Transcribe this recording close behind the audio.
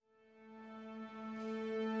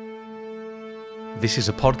This is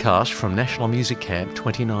a podcast from National Music Camp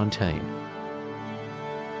 2019.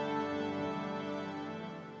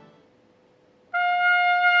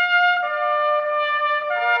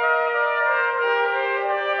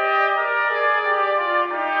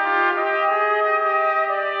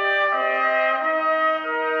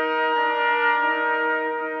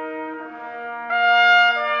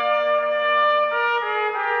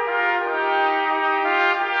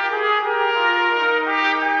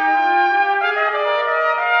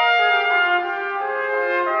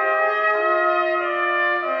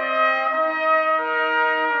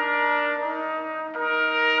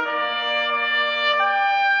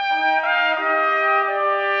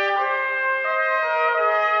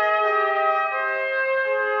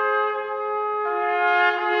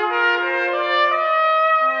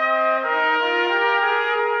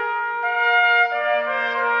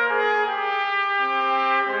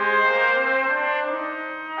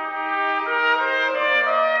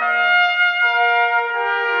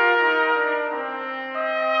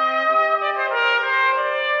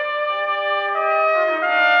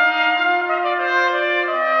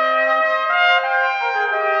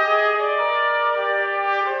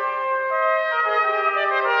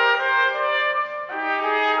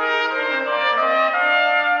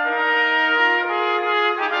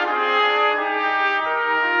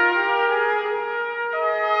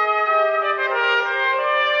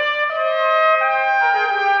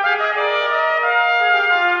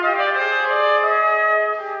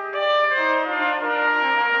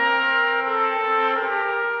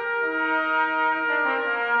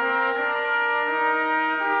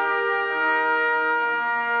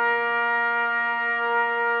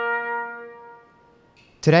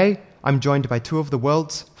 Today, I'm joined by two of the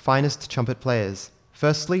world's finest trumpet players.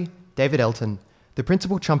 Firstly, David Elton, the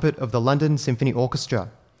principal trumpet of the London Symphony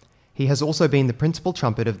Orchestra. He has also been the principal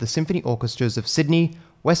trumpet of the symphony orchestras of Sydney,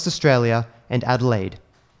 West Australia, and Adelaide.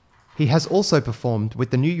 He has also performed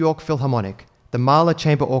with the New York Philharmonic, the Mahler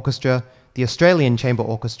Chamber Orchestra, the Australian Chamber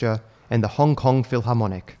Orchestra, and the Hong Kong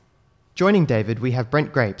Philharmonic. Joining David, we have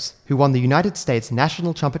Brent Grapes, who won the United States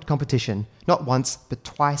National Trumpet Competition not once, but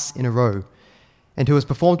twice in a row, and who has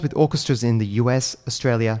performed with orchestras in the US,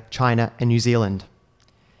 Australia, China, and New Zealand.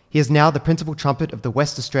 He is now the principal trumpet of the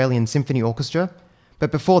West Australian Symphony Orchestra,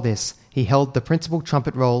 but before this, he held the principal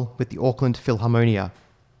trumpet role with the Auckland Philharmonia.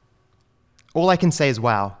 All I can say is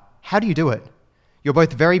wow, how do you do it? You're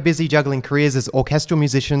both very busy juggling careers as orchestral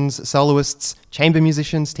musicians, soloists, chamber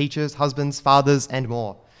musicians, teachers, husbands, fathers, and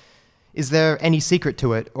more. Is there any secret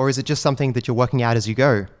to it, or is it just something that you're working out as you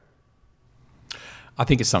go? I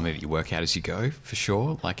think it's something that you work out as you go, for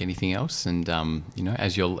sure, like anything else. And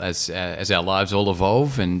as our lives all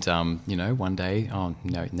evolve, and one day,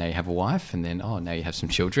 now you have a wife, and then now you have some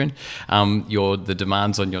children. The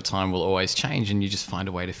demands on your time will always change, and you just find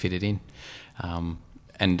a way to fit it in.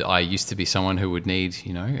 And I used to be someone who would need,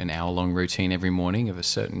 an hour-long routine every morning of a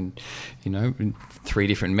certain, 3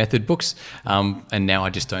 different method books. And now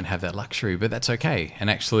I just don't have that luxury, but that's okay.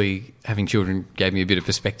 And actually, having children gave me a bit of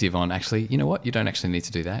perspective on actually, you know what, you don't actually need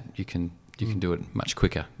to do that. You can do it much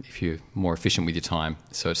quicker if you're more efficient with your time.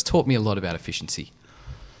 So it's taught me a lot about efficiency.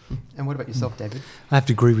 And what about yourself, David? I have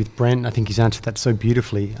to agree with Brent. I think he's answered that so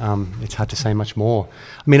beautifully. It's hard to say much more.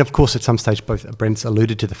 I mean, of course, at some stage, both Brent's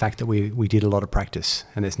alluded to the fact that we did a lot of practice,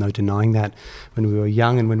 and there's no denying that when we were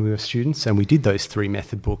young and when we were students, and we did those 3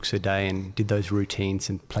 method books a day and did those routines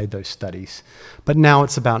and played those studies. But now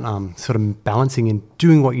it's about sort of balancing and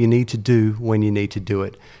doing what you need to do when you need to do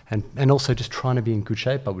it, and also just trying to be in good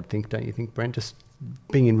shape, I would think, don't you think, Brent? Just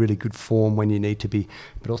being in really good form when you need to be,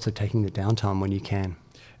 but also taking the downtime when you can.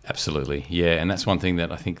 Absolutely, yeah, and that's one thing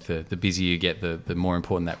that I think the busier you get, the more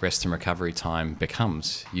important that rest and recovery time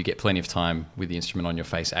becomes. You get plenty of time with the instrument on your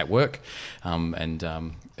face at work, and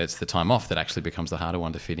it's the time off that actually becomes the harder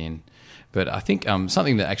one to fit in. But I think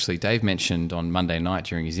something that actually Dave mentioned on Monday night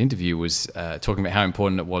during his interview was talking about how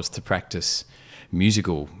important it was to practice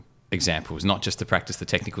musical examples, not just to practice the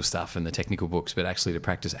technical stuff and the technical books, but actually to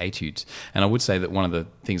practice etudes. And I would say that one of the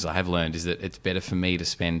things I have learned is that it's better for me to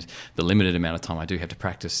spend the limited amount of time I do have to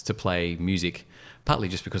practice to play music, partly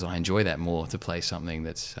just because I enjoy that more, to play something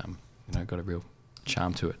that's got a real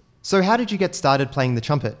charm to it. So how did you get started playing the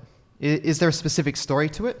trumpet? Is there a specific story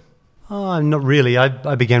to it? Not really.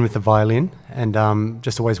 I began with the violin and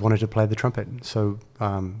just always wanted to play the trumpet. So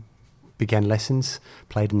began lessons,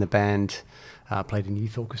 played in the band, played in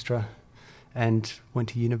youth orchestra, and went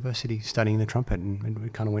to university studying the trumpet, and we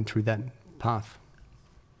kind of went through that path.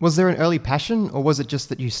 Was there an early passion, or was it just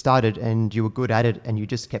that you started and you were good at it and you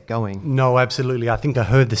just kept going? No, absolutely. I think I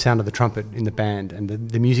heard the sound of the trumpet in the band and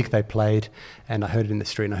the music they played, and I heard it in the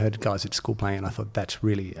street, and I heard guys at school playing, and I thought, that's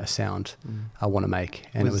really a sound I want to make.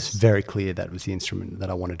 And it was very clear that was the instrument that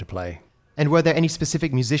I wanted to play. And were there any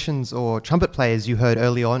specific musicians or trumpet players you heard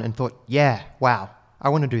early on and thought, yeah, wow, I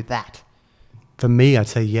want to do that? For me, I'd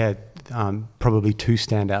say, probably two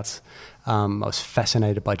standouts. I was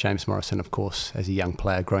fascinated by James Morrison, of course, as a young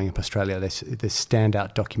player growing up in Australia. There's this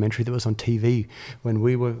standout documentary that was on TV when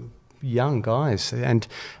we were young guys, and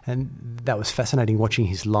that was fascinating, watching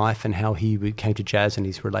his life and how he came to jazz and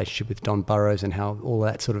his relationship with Don Burrows and how all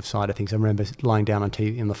that sort of side of things. I remember lying down on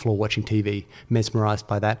the floor watching TV, mesmerised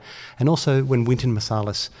by that. And also when Wynton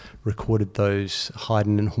Marsalis recorded those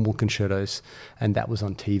Haydn and Hummel concertos, and that was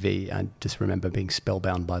on TV, I just remember being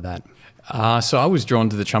spellbound by that. So I was drawn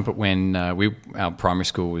to the trumpet when our primary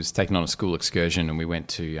school was taking on a school excursion, and we went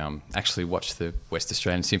to actually watch the West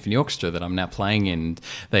Australian Symphony Orchestra that I'm now playing in.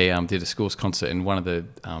 They did a schools concert, and one of the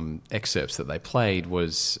excerpts that they played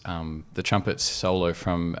was the trumpet solo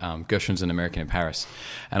from Gershwin's An American in Paris.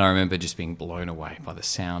 And I remember just being blown away by the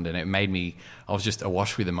sound, and it made me, I was just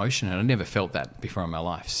awash with emotion, and I never felt that before in my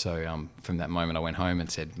life. So from that moment I went home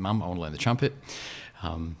and said, Mum, I want to learn the trumpet.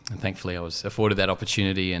 And thankfully I was afforded that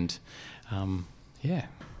opportunity, and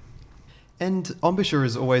And embouchure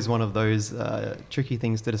is always one of those tricky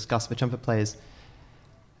things to discuss for trumpet players.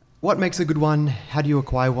 What makes a good one? How do you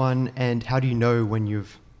acquire one? And how do you know when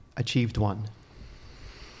you've achieved one?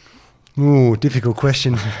 Ooh, difficult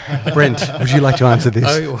question. Brent, would you like to answer this?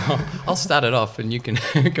 Well, I'll start it off and you can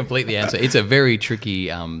complete the answer. It's a very tricky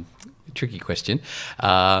question.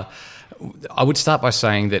 I would start by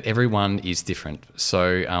saying that everyone is different.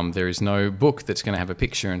 So there is no book that's going to have a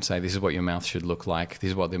picture and say this is what your mouth should look like, this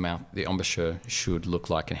is what the embouchure should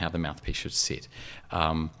look like, and how the mouthpiece should sit.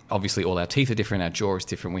 Obviously, all our teeth are different, our jaw is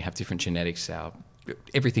different, we have different genetics,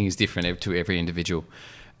 everything is different to every individual.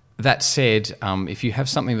 That said, if you have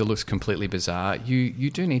something that looks completely bizarre,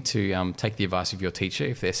 you do need to take the advice of your teacher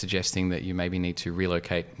if they're suggesting that you maybe need to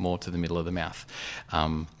relocate more to the middle of the mouth.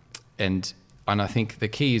 And I think the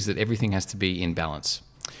key is that everything has to be in balance.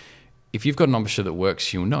 If you've got an embouchure that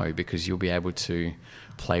works, you'll know, because you'll be able to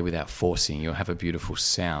play without forcing. You'll have a beautiful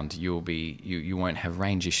sound. You won't have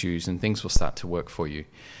range issues, and things will start to work for you.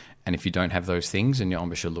 And if you don't have those things and your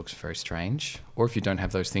embouchure looks very strange, or if you don't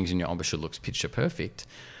have those things and your embouchure looks picture perfect,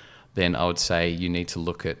 then I would say you need to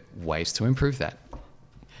look at ways to improve that.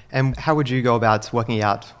 And how would you go about working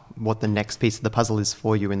out what the next piece of the puzzle is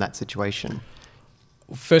for you in that situation?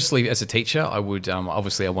 Firstly, as a teacher, I would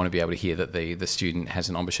obviously I want to be able to hear that the student has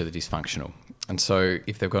an embouchure that is functional. And so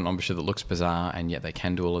if they've got an embouchure that looks bizarre and yet they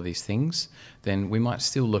can do all of these things, then we might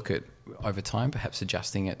still look at, over time, perhaps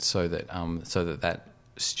adjusting it so that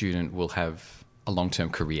student will have a long-term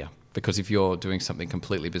career. Because if you're doing something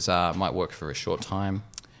completely bizarre, it might work for a short time,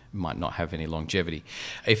 might not have any longevity.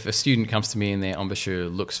 If a student comes to me and their embouchure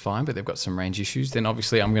looks fine, but they've got some range issues, then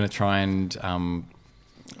obviously I'm going to try and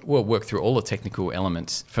work through all the technical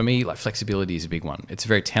elements. For me, like, flexibility is a big one. It's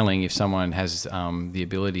very telling if someone has the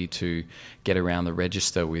ability to get around the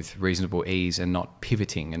register with reasonable ease and not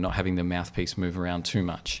pivoting and not having the mouthpiece move around too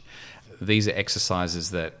much. These are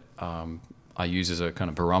exercises that I use as a kind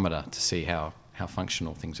of barometer to see how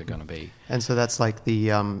functional things are going to be. And so that's like the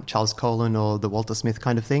Charles Colin or the Walter Smith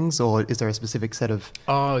kind of things, or is there a specific set of...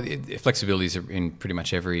 Flexibilities are in pretty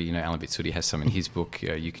much every, Alan Bitsuti has some in his book.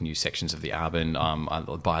 You can use sections of the Arban.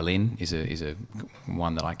 Violin is a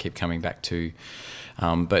one that I keep coming back to.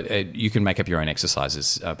 But you can make up your own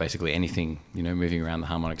exercises, basically anything, moving around the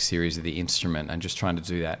harmonic series of the instrument and just trying to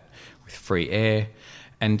do that with free air.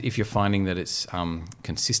 And if you're finding that it's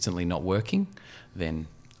consistently not working, then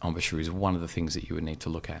embouchure is one of the things that you would need to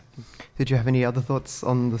look at. Did you have any other thoughts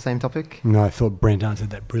on the same topic? No, I thought Brent answered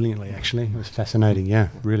that brilliantly, actually. It was fascinating, yeah,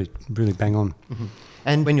 really, really bang on. Mm-hmm.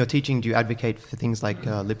 And when you're teaching, do you advocate for things like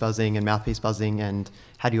lip buzzing and mouthpiece buzzing, and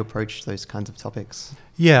how do you approach those kinds of topics?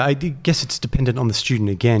 Yeah, I guess it's dependent on the student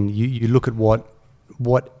again. You look at what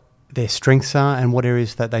their strengths are and what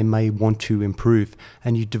areas that they may want to improve,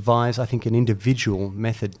 and you devise, I think, an individual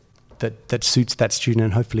method that suits that student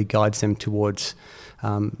and hopefully guides them towards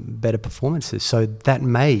better performances. So that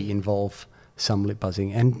may involve some lip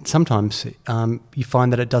buzzing. And sometimes you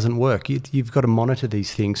find that it doesn't work. You've got to monitor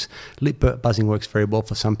these things. Lip buzzing works very well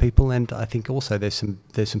for some people, and I think also there's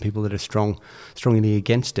some people that are strongly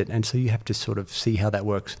against it. And so you have to sort of see how that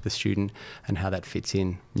works for the student and how that fits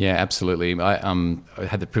in. Yeah, absolutely. I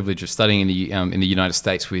had the privilege of studying in the United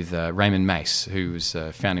States with Raymond Mace, who was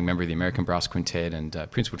a founding member of the American Brass Quintet and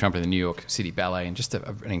principal trumpeter of the New York City Ballet, and just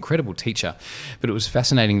an incredible teacher. But it was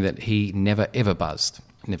fascinating that he never ever buzzed.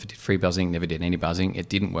 Never did free buzzing, never did any buzzing. It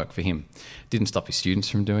didn't work for him. Didn't stop his students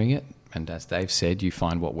from doing it. And as Dave said, you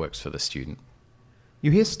find what works for the student.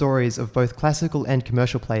 You hear stories of both classical and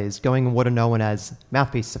commercial players going on what are known as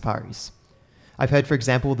mouthpiece safaris. I've heard, for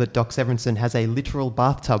example, that Doc Severinsen has a literal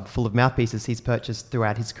bathtub full of mouthpieces he's purchased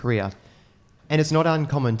throughout his career. And it's not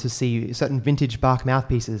uncommon to see certain vintage Bach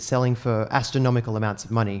mouthpieces selling for astronomical amounts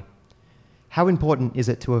of money. How important is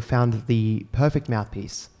it to have found the perfect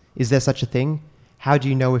mouthpiece? Is there such a thing? How do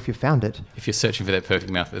you know if you've found it? If you're searching for that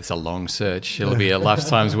perfect mouth, it's a long search. It'll be a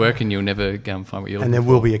lifetime's work and you'll never find what you're looking for. And there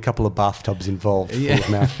will be a couple of bathtubs involved full of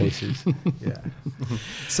mouthpieces. Yeah.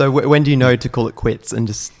 So when do you know to call it quits and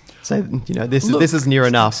just say, this is near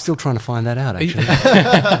enough? Still trying to find that out, actually.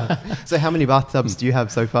 So how many bathtubs do you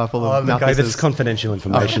have so far full of mouthpieces? That's confidential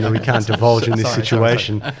information that we can't divulge in this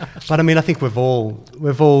situation. But I mean, I think we've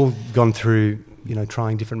all gone through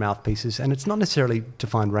trying different mouthpieces, and it's not necessarily to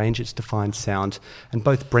find range, it's to find sound. And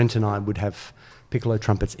both Brent and I would have piccolo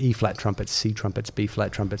trumpets, E-flat trumpets, C trumpets,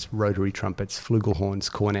 B-flat trumpets, rotary trumpets,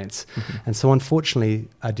 flugelhorns, cornets. Mm-hmm. And so unfortunately,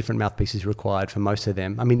 different mouthpieces required for most of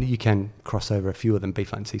them. I mean, you can cross over a few of them,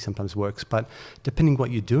 B-flat and C sometimes works, but depending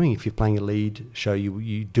what you're doing, if you're playing a lead show,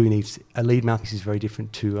 you do need, a lead mouthpiece is very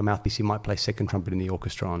different to a mouthpiece you might play second trumpet in the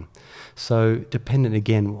orchestra on. So dependent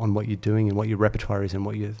again on what you're doing and what your repertoire is and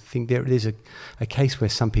what you think, there's a case where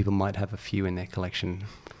some people might have a few in their collection.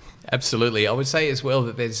 Absolutely. I would say as well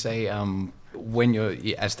that there's when you're,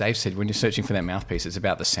 as Dave said, when you're searching for that mouthpiece, it's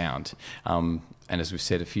about the sound. And as we've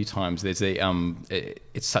said a few times, there's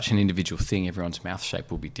it's such an individual thing. Everyone's mouth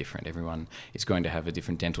shape will be different. Everyone is going to have a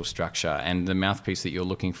different dental structure. And the mouthpiece that you're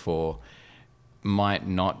looking for might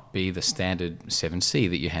not be the standard 7C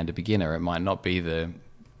that you hand a beginner. It might not be the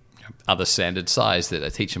other standard size that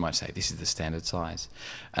a teacher might say, this is the standard size.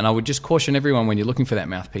 And I would just caution everyone when you're looking for that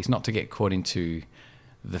mouthpiece not to get caught into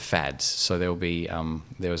the fads. So there will be, I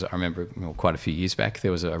remember quite a few years back,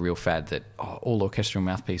 there was a real fad that all orchestral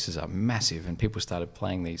mouthpieces are massive, and people started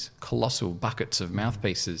playing these colossal buckets of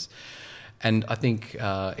mouthpieces. And I think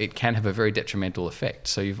it can have a very detrimental effect.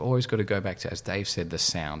 So you've always got to go back to, as Dave said, the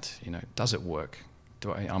sound. Does it work?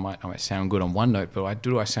 I might sound good on one note, but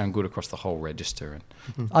do I sound good across the whole register?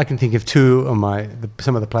 And I can think of two of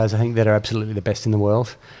some of the players I think that are absolutely the best in the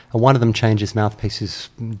world. And one of them changes mouthpieces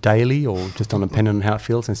daily or just depending on how it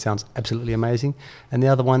feels and sounds absolutely amazing. And the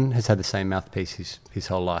other one has had the same mouthpiece his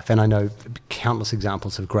whole life. And I know countless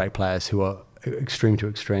examples of great players who are extreme to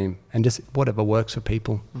extreme and just whatever works for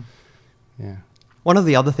people. Yeah. One of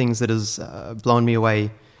the other things that has blown me away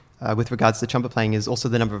with regards to trumpet playing is also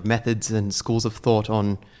the number of methods and schools of thought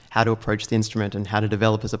on how to approach the instrument and how to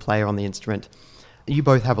develop as a player on the instrument. You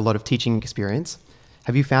both have a lot of teaching experience.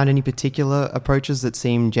 Have you found any particular approaches that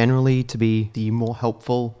seem generally to be the more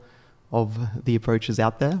helpful of the approaches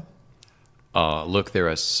out there? Look, there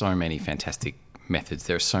are so many fantastic methods.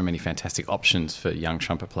 There are so many fantastic options for young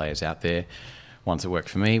trumpet players out there. Ones that work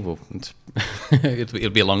for me, well, it'll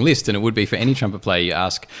be a long list, and it would be for any trumpet player you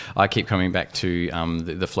ask. I keep coming back to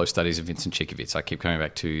the flow studies of Vincent Chikovits. I keep coming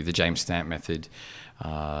back to the James Stamp method,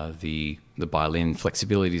 the violin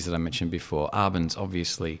flexibilities that I mentioned before, Arbenz,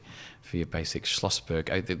 obviously, for your basic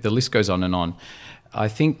Schlossberg. The list goes on and on. I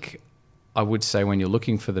think I would say when you're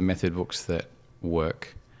looking for the method books that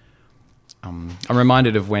work, I'm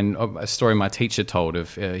reminded of a story my teacher told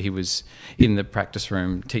of he was in the practice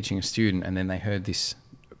room teaching a student, and then they heard this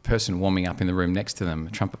person warming up in the room next to them, a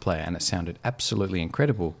trumpet player, and it sounded absolutely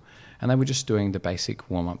incredible. And they were just doing the basic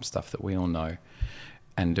warm-up stuff that we all know.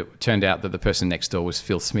 And it turned out that the person next door was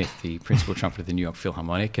Phil Smith, the principal trumpeter of the New York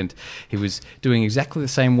Philharmonic, and he was doing exactly the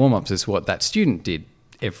same warm-ups as what that student did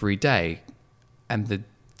every day. And the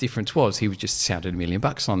difference was he was just sounded $1 million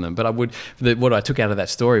on them. But what I took out of that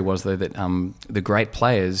story was though that the great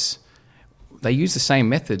players, they use the same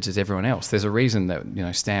methods as everyone else. There's a reason that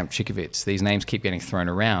Stamp, Chikovits, these names keep getting thrown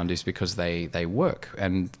around, is because they work.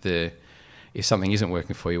 And if something isn't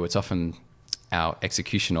working for you, it's often our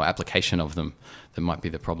execution or application of them that might be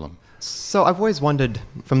the problem. So I've always wondered,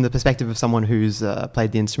 from the perspective of someone who's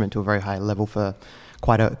played the instrument to a very high level for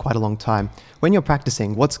quite a long time, when you're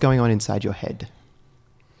practicing, what's going on inside your head?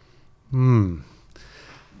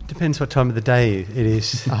 Depends what time of the day it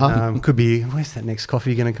is. Could be, where's that next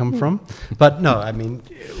coffee going to come from? But no, I mean,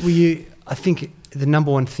 I think the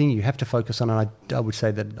number one thing you have to focus on, and I would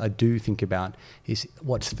say that I do think about, is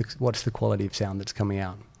what's the quality of sound that's coming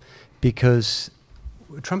out. Because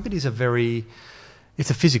trumpet is it's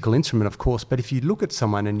a physical instrument, of course, but if you look at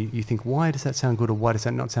someone and you think, why does that sound good or why does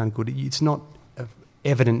that not sound good, it's not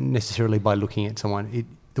evident necessarily by looking at someone.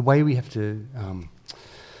 The way we have to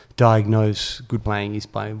diagnose good playing is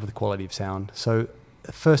with the quality of sound. So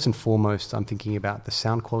first and foremost, I'm thinking about the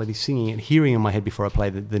sound quality, singing and hearing in my head before I play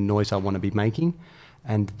the noise I want to be making,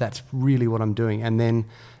 and that's really what I'm doing. And then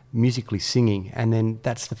musically singing, and then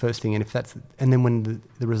that's the first thing. And then when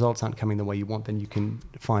the results aren't coming the way you want, then you can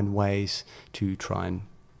find ways to try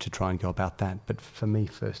and go about that. But for me,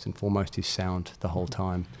 first and foremost is sound the whole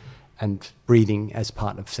time, and breathing as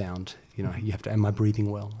part of sound. You know, you have to. Am I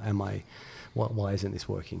breathing well? Why isn't this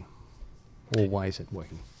working? Or why is it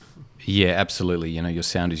working? Yeah, absolutely. You know, your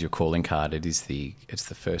sound is your calling card. It's the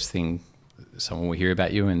first thing someone will hear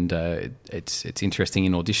about you, and it's interesting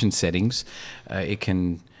in audition settings.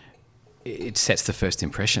 It sets the first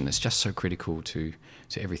impression. It's just so critical to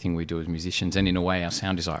everything we do as musicians, and in a way, our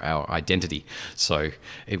sound is our identity. So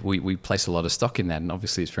we place a lot of stock in that, and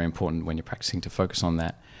obviously, it's very important when you're practicing to focus on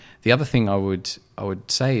that. The other thing I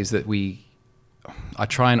would say is that I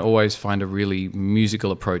try and always find a really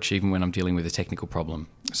musical approach, even when I'm dealing with a technical problem.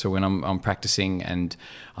 So when I'm practicing and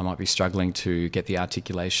I might be struggling to get the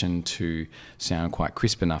articulation to sound quite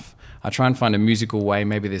crisp enough, I try and find a musical way.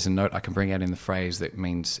 Maybe there's a note I can bring out in the phrase that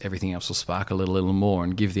means everything else will sparkle a little more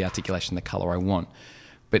and give the articulation the colour I want.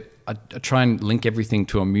 But I try and link everything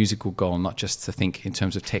to a musical goal, not just to think in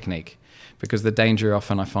terms of technique. Because the danger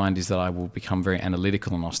often I find is that I will become very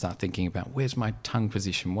analytical and I'll start thinking about where's my tongue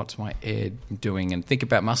position, what's my air doing, and think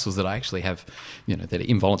about muscles that I actually have, that are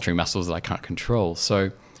involuntary muscles that I can't control. So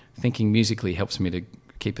thinking musically helps me to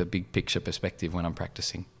keep a big picture perspective when I'm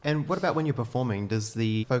practicing. And what about when you're performing? Does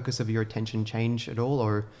the focus of your attention change at all,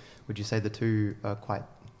 or would you say the two are quite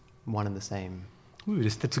one and the same?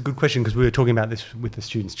 That's a good question, because we were talking about this with the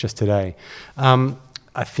students just today.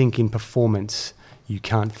 I think in performance, you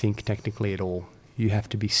can't think technically at all. You have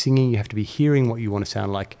to be singing, you have to be hearing what you want to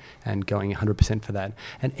sound like and going 100% for that.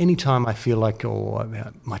 And anytime I feel like,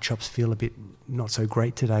 my chops feel a bit not so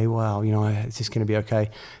great today, is this going to be okay?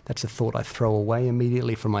 That's a thought I throw away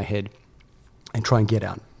immediately from my head and try and get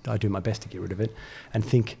out. I do my best to get rid of it and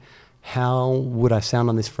think, how would I sound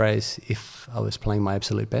on this phrase if I was playing my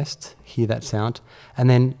absolute best? Hear that sound. And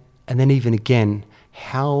then even again,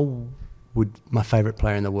 how would my favourite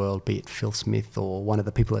player in the world, be it Phil Smith or one of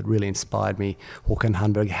the people that really inspired me, Håkan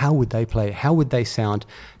Handberg, how would they play? How would they sound?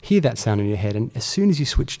 Hear that sound in your head, and as soon as you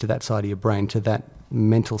switch to that side of your brain, to that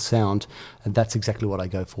mental sound, that's exactly what I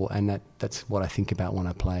go for, and that's what I think about when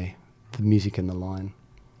I play the music and the line.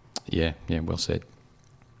 Yeah, well said.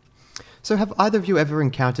 So have either of you ever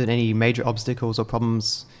encountered any major obstacles or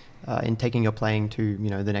problems in taking your playing to,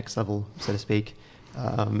 the next level, so to speak?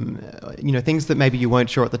 Things that maybe you weren't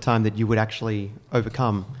sure at the time that you would actually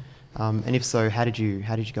overcome, and if so, how did you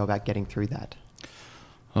go about getting through that?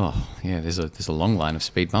 Oh yeah, there's a long line of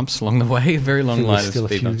speed bumps along the way. A very long line of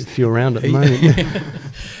speed bumps. Still a few around at the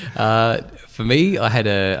moment. For me, I had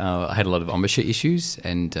a lot of embouchure issues,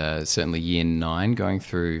 and certainly year 9 going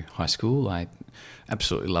through high school, I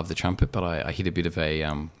absolutely loved the trumpet, but I hit a bit of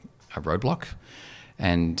a roadblock.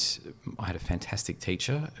 And I had a fantastic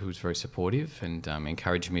teacher who was very supportive and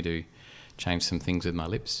encouraged me to change some things with my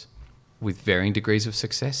lips, with varying degrees of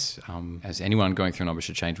success. As anyone going through an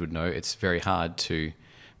embouchure change would know, it's very hard to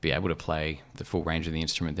be able to play the full range of the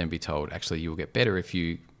instrument, then be told, actually, you will get better if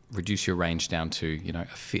you reduce your range down to, a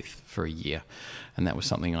fifth for a year. And that was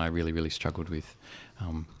something I really, really struggled with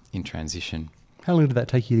in transition. How long did that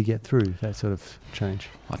take you to get through, that sort of change?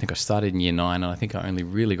 I think I started in year 9, and I think I only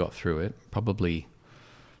really got through it probably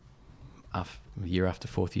a year after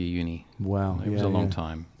 4th year uni. Wow. It was a long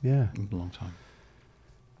time. Yeah. It was a long time.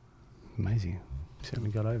 Amazing.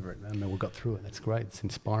 Certainly got over it. And we got through it. That's great. It's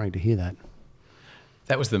inspiring to hear that.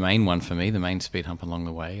 That was the main one for me, the main speed hump along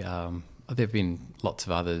the way. There have been lots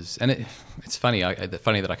of others. And it's funny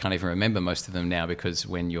that I can't even remember most of them now, because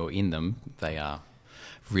when you're in them, they are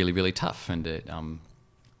really, really tough. And the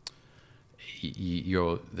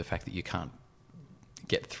fact that you can't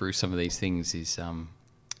get through some of these things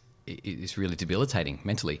is really debilitating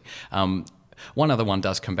mentally. One other one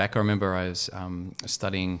does come back. I remember I was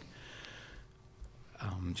studying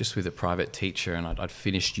just with a private teacher, and I'd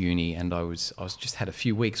finished uni, and I was just had a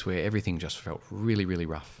few weeks where everything just felt really, really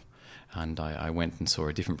rough. And I went and saw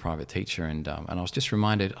a different private teacher, and I was just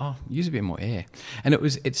reminded, use a bit more air. And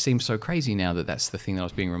it seems so crazy now that that's the thing that I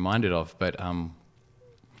was being reminded of. But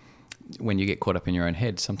when you get caught up in your own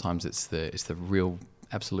head, sometimes it's the real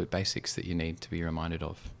absolute basics that you need to be reminded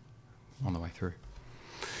of on the way through.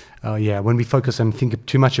 Oh yeah, when we focus and think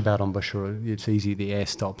too much about embouchure, it's easy, the air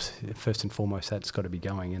stops. First and foremost, that's got to be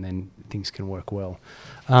going, and then things can work well.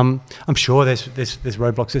 I'm sure there's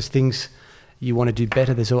roadblocks, there's things you want to do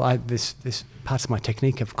better. There's parts of my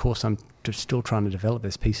technique, of course, I'm just still trying to develop.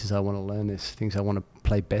 There's pieces I want to learn, there's things I want to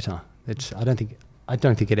play better. I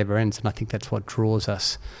don't think it ever ends, and I think that's what draws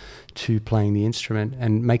us to playing the instrument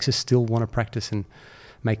and makes us still want to practice and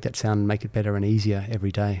make that sound and make it better and easier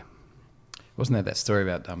every day. Wasn't there that story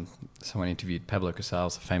about someone interviewed Pablo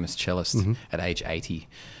Casals, a famous cellist, at age 80,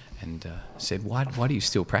 and said, why do you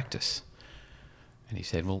still practice? And he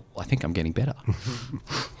said, well, I think I'm getting better.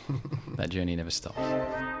 That journey never stops.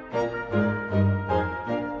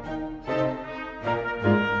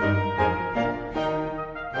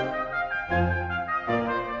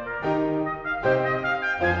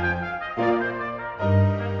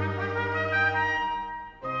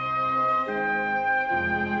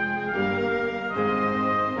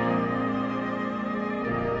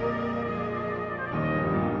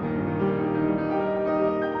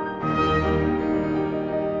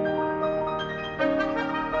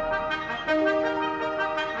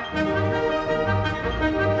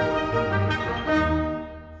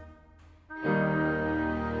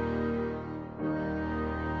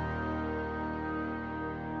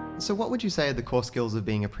 So what would you say are the core skills of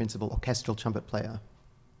being a principal orchestral trumpet player?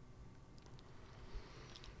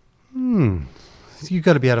 You've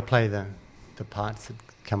got to be able to play the parts that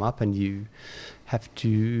come up, and you have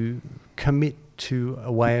to commit to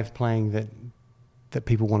a way of playing that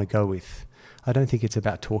people want to go with. I don't think it's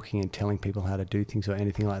about talking and telling people how to do things or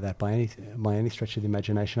anything like that by any stretch of the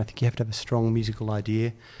imagination. I think you have to have a strong musical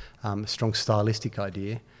idea, a strong stylistic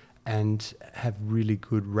idea, and have really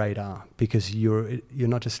good radar, because you're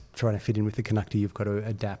not just trying to fit in with the conductor, you've got to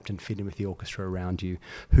adapt and fit in with the orchestra around you.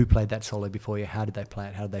 Who played that solo before you? How did they play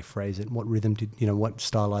it? How did they phrase it? What rhythm what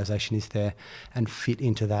stylization is there? And fit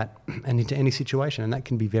into that and into any situation. And that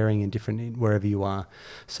can be varying and different wherever you are.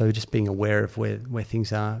 So just being aware of where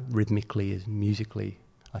things are rhythmically, musically,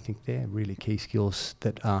 I think they're really key skills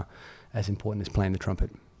that are as important as playing the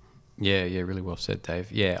trumpet. Yeah, really well said,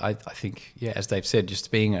 Dave. Yeah, I think, as Dave said, just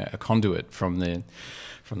being a conduit from the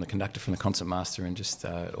conductor, from the concert master, and just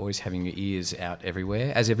always having your ears out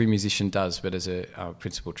everywhere, as every musician does. But as a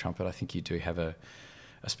principal trumpet, I think you do have a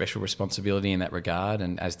special responsibility in that regard.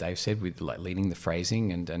 And as Dave said, with like leading the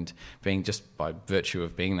phrasing and being, just by virtue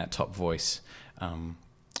of being that top voice,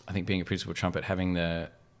 I think being a principal trumpet, having the,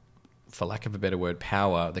 for lack of a better word,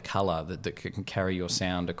 power, the colour that can carry your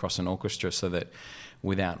sound across an orchestra, so that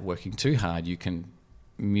without working too hard, you can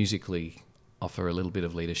musically offer a little bit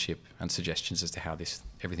of leadership and suggestions as to how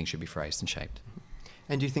everything should be phrased and shaped.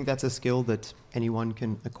 And do you think that's a skill that anyone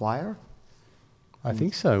can acquire? I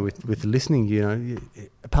think so. With listening,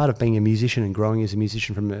 a part of being a musician and growing as a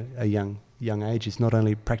musician from a young age is not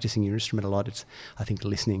only practicing your instrument a lot, it's, I think,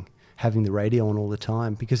 listening, having the radio on all the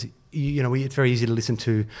time, because it's very easy to listen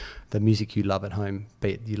to the music you love at home.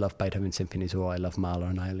 Be it you love Beethoven symphonies, or I love Mahler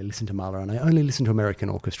and I only listen to Mahler, and I only listen to American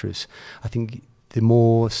orchestras. I think the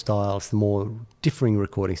more styles, the more differing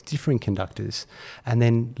recordings, differing conductors, and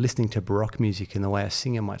then listening to Baroque music in the way a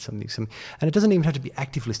singer might something. And it doesn't even have to be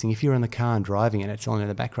active listening. If you're in the car and driving and it's on in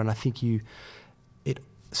the background, I think it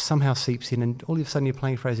somehow seeps in, and all of a sudden you're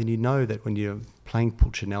playing a phrase, and you know that when you're playing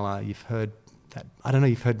Pulcinella, you've heard that, I don't know,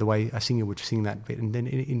 you've heard the way a singer would sing that bit, and then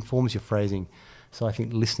it informs your phrasing. So I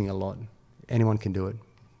think listening a lot, anyone can do it.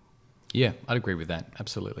 Yeah, I'd agree with that.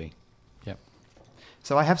 Absolutely. Yep.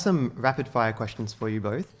 So I have some rapid fire questions for you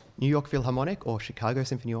both. New York Philharmonic or Chicago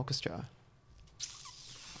Symphony Orchestra?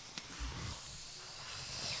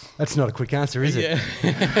 That's not a quick answer, is it?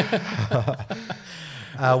 Yeah.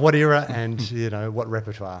 What era and what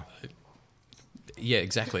repertoire? Yeah,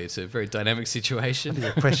 exactly. It's a very dynamic situation. I think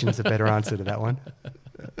your question's a better answer to that one.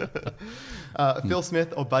 Phil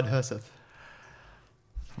Smith or Bud Herseth?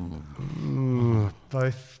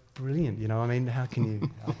 Both brilliant. How can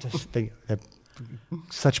you? I just think they're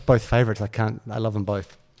such both favourites. I love them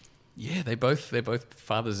both. Yeah, they're both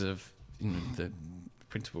fathers of the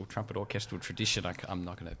principal trumpet orchestral tradition. I'm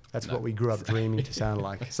not going to. That's what we grew up dreaming to sound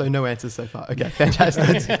like. So no answers so far. Okay, fantastic.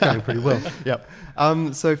 It's going pretty well. Yep.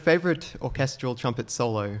 So favourite orchestral trumpet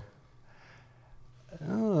solo?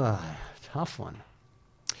 Oh, tough one.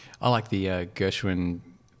 I like the Gershwin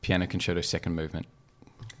Piano Concerto second movement.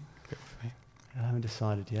 I haven't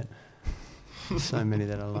decided yet. So many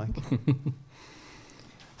that I like.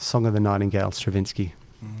 Song of the Nightingale, Stravinsky.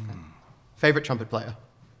 Favorite trumpet player?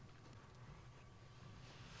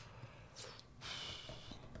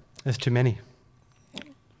 There's too many.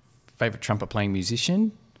 Favorite trumpet playing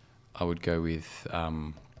musician? I would go with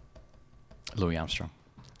Louis Armstrong.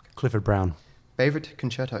 Clifford Brown. Favorite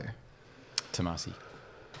concerto? Tomasi.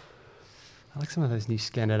 I like some of those new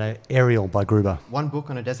Scandinavia. Ariel by Gruber. One book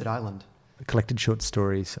on a desert island? Collected short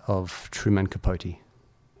stories of Truman Capote.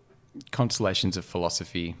 Constellations of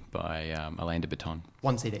Philosophy by Alain de Botton.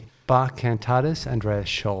 One CD? Bach Cantatas, Andreas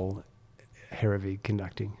Scholl, Herevig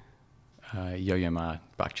conducting. Yo-Yo Ma,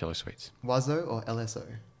 Bach Cello Suites. Wazo or LSO?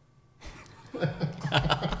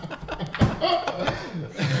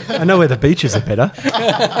 I know where the beaches are better.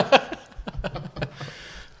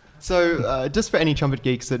 So, just for any trumpet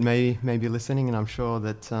geeks that may be listening, and I'm sure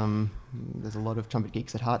that there's a lot of trumpet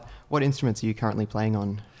geeks at heart, what instruments are you currently playing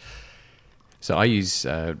on? So I use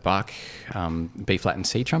Bach B flat and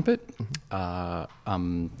C trumpet. Our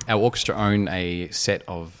orchestra own a set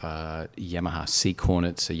of Yamaha C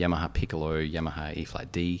cornets, a Yamaha piccolo, Yamaha E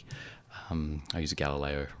flat D. I use a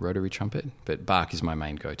Galileo rotary trumpet, but Bach is my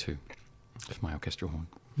main go-to for my orchestral horn.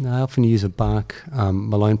 No, I often use a Bach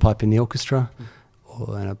Malone pipe in the orchestra,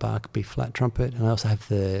 and a Bach B flat trumpet, and I also have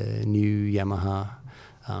the new Yamaha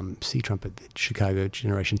C trumpet, the Chicago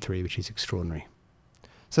Generation 3, which is extraordinary.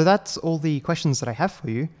 So that's all the questions that I have for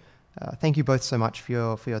you. Thank you both so much for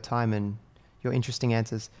your time and your interesting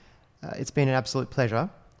answers. It's been an absolute pleasure.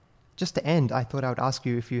 Just to end, I thought I would ask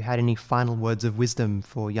you if you had any final words of wisdom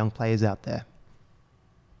for young players out there.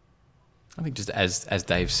 I think just as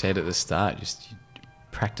Dave said at the start, just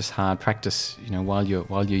practice hard, practice while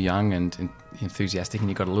you're young and enthusiastic, and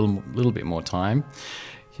you've got a little bit more time.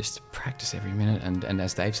 Just practice every minute, and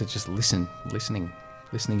as Dave said, just listen. Listening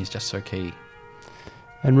is just so key.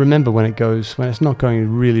 And remember when it's not going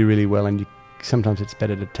really, really well, and sometimes it's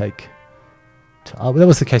better to take. That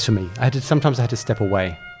was the case for me. Sometimes I had to step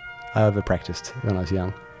away. I over-practiced when I was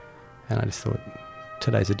young, and I just thought,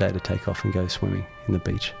 today's a day to take off and go swimming in the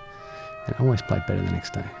beach. And I always played better the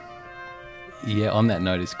next day. Yeah, on that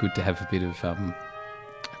note, it's good to have a bit of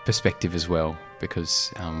perspective as well,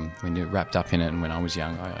 because when you're wrapped up in it, and when I was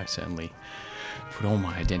young, I certainly put all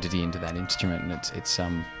my identity into that instrument,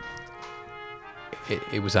 and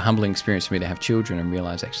it was a humbling experience for me to have children and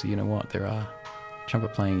realise, actually, you know what,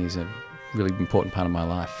 trumpet playing is a really important part of my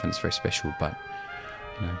life, and it's very special, but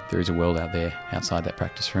there is a world out there outside that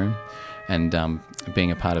practice room, and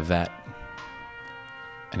being a part of that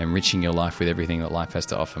and enriching your life with everything that life has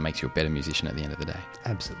to offer makes you a better musician at the end of the day.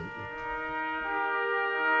 Absolutely.